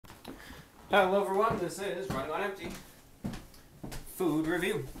Hello everyone, this is Running on Empty Food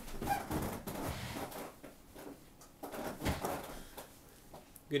Review.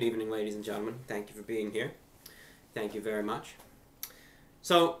 Good evening, ladies and gentlemen. Thank you for being here. Thank you very much.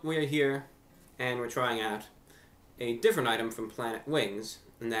 So, we are here and we're trying out a different item from Planet Wings,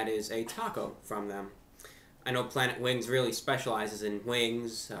 and that is a taco from them. I know Planet Wings really specializes in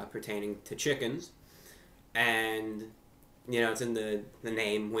wings pertaining to chickens, and you know, it's in the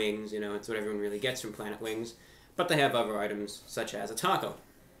name, wings, you know, it's what everyone really gets from Planet Wings. But they have other items, such as a taco.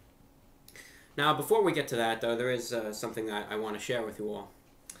 Now, before we get to that, though, there is something that I want to share with you all.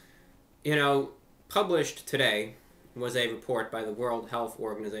 You know, published today was a report by the World Health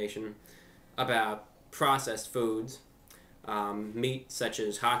Organization about processed foods, meat such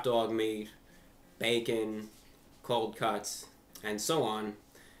as hot dog meat, bacon, cold cuts, and so on,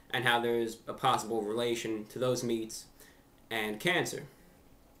 and how there's a possible relation to those meats and cancer.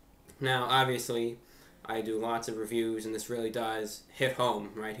 Now, obviously, I do lots of reviews, and this really does hit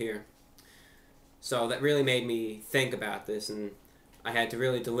home right here. So that really made me think about this, and I had to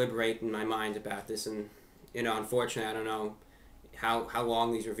really deliberate in my mind about this, and, you know, unfortunately, I don't know how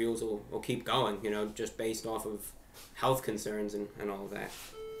long these reviews will keep going, you know, just based off of health concerns and all of that.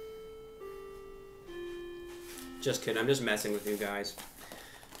 Just kidding, I'm just messing with you guys.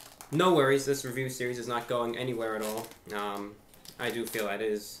 No worries, this review series is not going anywhere at all. I do feel that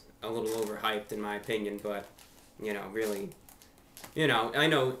is a little overhyped in my opinion, but, you know, really, you know, I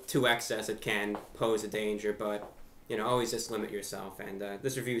know to excess it can pose a danger, but, you know, always just limit yourself. And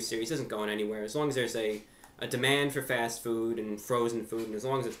this review series isn't going anywhere. As long as there's a demand for fast food and frozen food, and as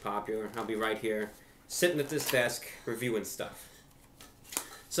long as it's popular, I'll be right here, sitting at this desk, reviewing stuff.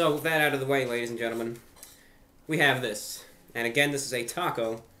 So, with that out of the way, ladies and gentlemen, we have this. And again, this is a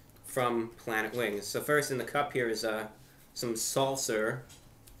taco from Planet Wings. So first in the cup here is some salsa.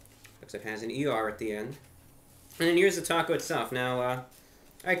 Looks like it has an ER at the end. And then here's the taco itself. Now,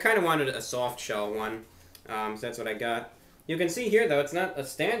 I kind of wanted a soft shell one, so that's what I got. You can see here, though, it's not a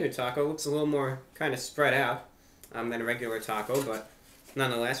standard taco. It looks a little more kind of spread out than a regular taco, but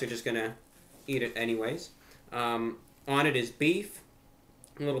nonetheless, we're just going to eat it anyways. On it is beef,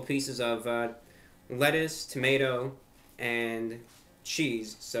 little pieces of lettuce, tomato, and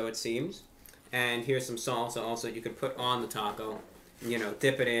cheese, so it seems. And here's some salsa also you could put on the taco, you know,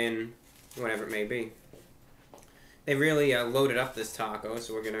 dip it in, whatever it may be. They really loaded up this taco,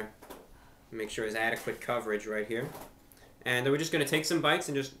 so we're gonna make sure there's adequate coverage right here. And we're just gonna take some bites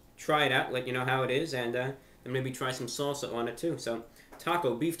and just try it out, let you know how it is, and maybe try some salsa on it too. So,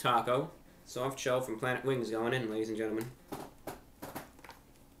 taco, beef taco, soft shell from Planet Wings going in, ladies and gentlemen.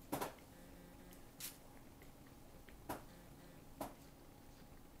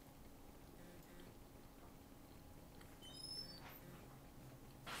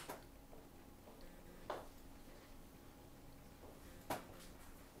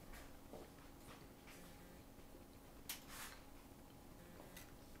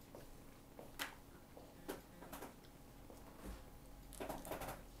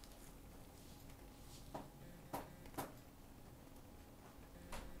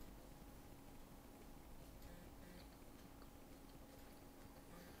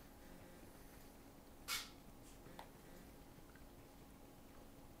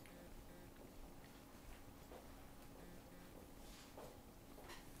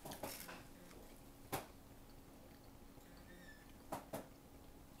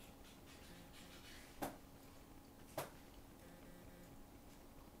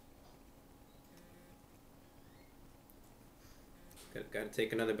 Got to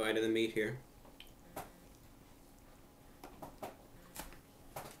take another bite of the meat here.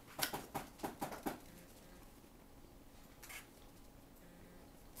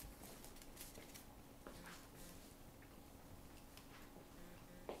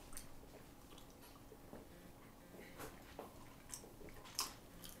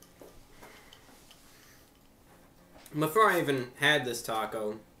 Before I even had this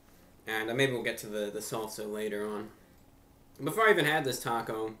taco, and maybe we'll get to the salsa later on. Before I even had this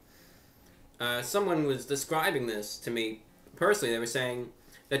taco, someone was describing this to me personally. They were saying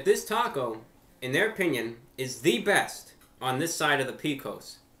that this taco, in their opinion, is the best on this side of the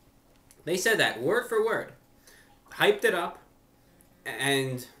Pecos. They said that word for word, hyped it up,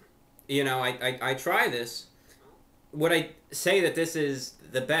 and, you know, I try this. Would I say that this is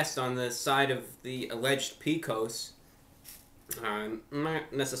the best on the side of the alleged Pecos?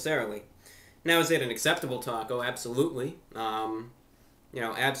 Not necessarily. Now, is it an acceptable taco? Absolutely. You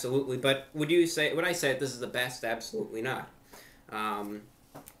know, absolutely. But would I say this is the best? Absolutely not.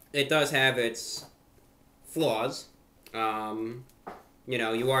 It does have its flaws. You you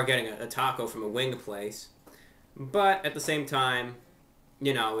know, you are getting a taco from a wing place, but at the same time,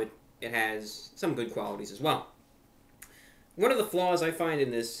 you know, it has some good qualities as well. One of the flaws I find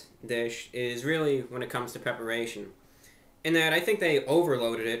in this dish is really when it comes to preparation, in that I think they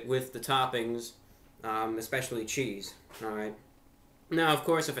overloaded it with the toppings, especially cheese. All right. Now, of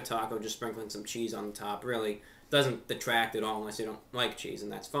course, if a taco just sprinkling some cheese on the top really doesn't detract at all unless you don't like cheese,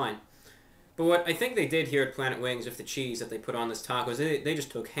 and that's fine. But what I think they did here at Planet Wings with the cheese that they put on this taco is they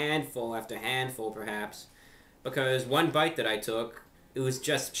just took handful after handful, perhaps, because one bite that I took, it was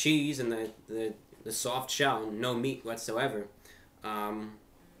just cheese and the soft shell, no meat whatsoever. And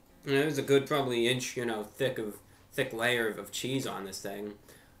it was a good probably inch, you know, thick layer of cheese on this thing.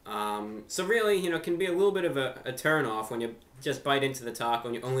 So really, you know, it can be a little bit of a turn off when you just bite into the taco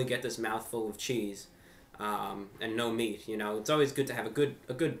and you only get this mouthful of cheese and no meat. You know, it's always good to have a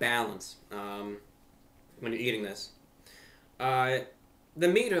good balance when you're eating this. The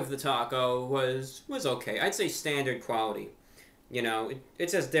meat of the taco was okay. I'd say standard quality. You know,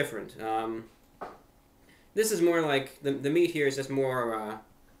 it's just different. This is more like the meat here is just more,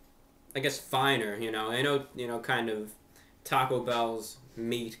 I guess, finer. You know, I know, you know, kind of Taco Bell's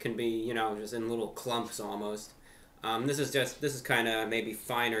meat can be, you know, just in little clumps almost. This is kind of maybe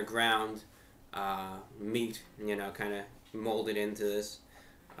finer ground meat, you know, kind of molded into this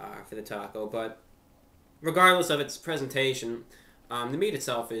for the taco. But regardless of its presentation, the meat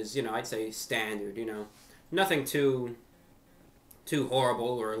itself is, you know, I'd say standard. You know, nothing too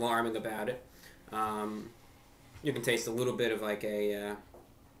horrible or alarming about it. You can taste a little bit of like a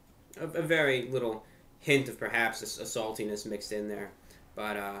very little hint of perhaps a saltiness mixed in there,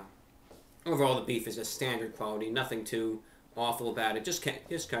 but overall the beef is just standard quality. Nothing too awful about it. Just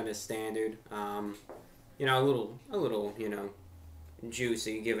kind of standard. You know, a little you know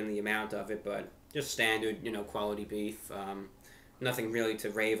juicy given the amount of it, but just standard you know quality beef. Nothing really to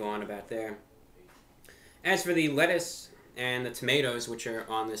rave on about there. As for the lettuce and the tomatoes which are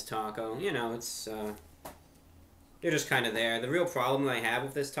on this taco, you know, it's they're just kind of there. The real problem that I have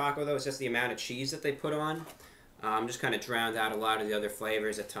with this taco, though, is just the amount of cheese that they put on. Just kind of drowned out a lot of the other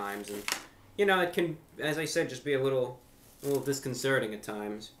flavors at times, and you know, it can, as I said, just be a little disconcerting at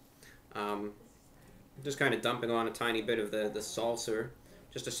times. Just kind of dumping on a tiny bit of the salsa,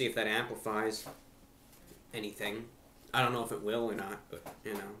 just to see if that amplifies anything. I don't know if it will or not, but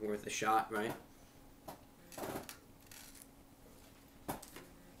you know, worth a shot, right?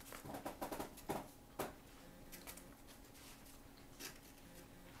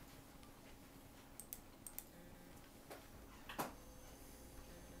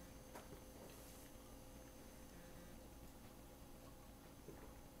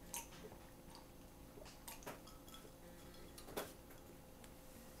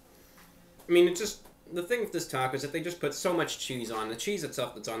 I mean, it's just the thing with this taco is that they just put so much cheese on. The cheese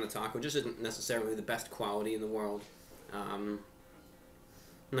itself that's on the taco just isn't necessarily the best quality in the world. Um,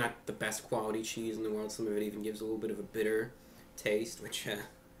 Not the best quality cheese in the world. Some of it even gives a little bit of a bitter taste, which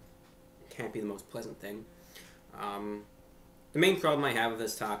can't be the most pleasant thing. The main problem I have with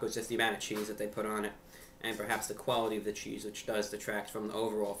this taco is just the amount of cheese that they put on it, and perhaps the quality of the cheese, which does detract from the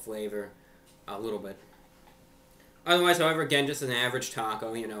overall flavor a little bit. Otherwise, however, again, just an average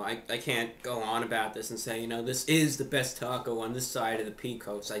taco. You know, I can't go on about this and say, you know, this is the best taco on this side of the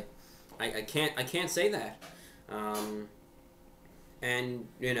Pecos. I can't say that. And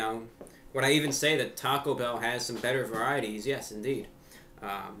you know, would I even say that Taco Bell has some better varieties? Yes, indeed.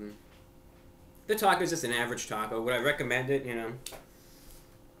 The taco is just an average taco. Would I recommend it? You know,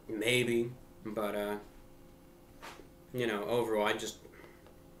 maybe, but you know, overall, I just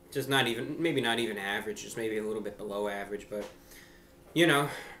not even, maybe not even average, just maybe a little bit below average, but, you know,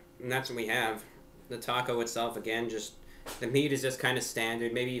 and that's what we have. The taco itself, again, just, the meat is just kind of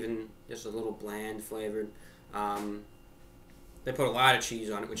standard, maybe even just a little bland flavored. They put a lot of cheese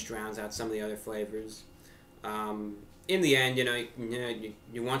on it, which drowns out some of the other flavors. In the end, you know,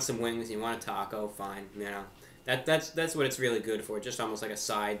 you want some wings, you want a taco, fine, you know. That's what it's really good for, just almost like a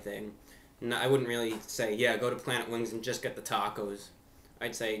side thing. No, I wouldn't really say, yeah, go to Planet Wings and just get the tacos.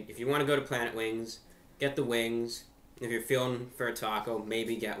 I'd say if you want to go to Planet Wings, get the wings. If you're feeling for a taco,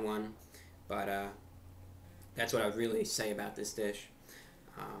 maybe get one. But that's what I would really say about this dish.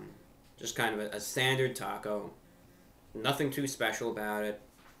 Just kind of a standard taco. Nothing too special about it.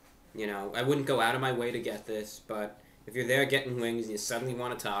 You know, I wouldn't go out of my way to get this, but if you're there getting wings and you suddenly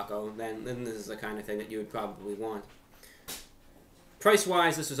want a taco, then this is the kind of thing that you would probably want.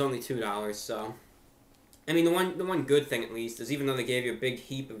 Price-wise, this was only $2, so... I mean, the one good thing, at least, is even though they gave you a big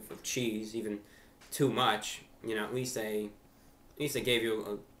heap of cheese, even too much, you know, at least they gave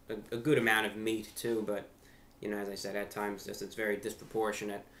you a good amount of meat, too, but, You know, as I said, at times it's very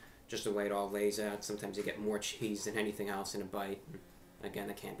disproportionate, just the way it all lays out. Sometimes you get more cheese than anything else in a bite. Again,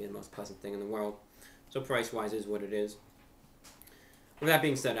 that can't be the most pleasant thing in the world. So price-wise is what it is. With that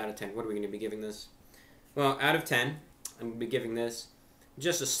being said, out of 10, what are we going to be giving this? Well, out of 10, I'm going to be giving this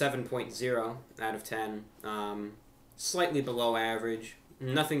just a 7.0 out of 10. Slightly below average.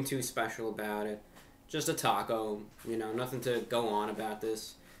 Nothing too special about it. Just a taco. You know, nothing to go on about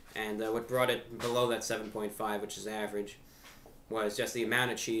this. And what brought it below that 7.5, which is average, was just the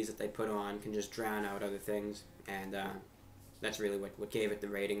amount of cheese that they put on can just drown out other things. And that's really what gave it the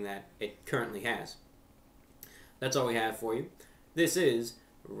rating that it currently has. That's all we have for you. This is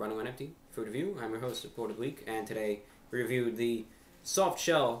Running on Empty Food Review. I'm your host, Reported Week, and today we reviewed the soft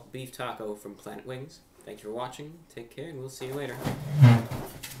shell beef taco from Planet Wings. Thanks for watching. Take care, and we'll see you later.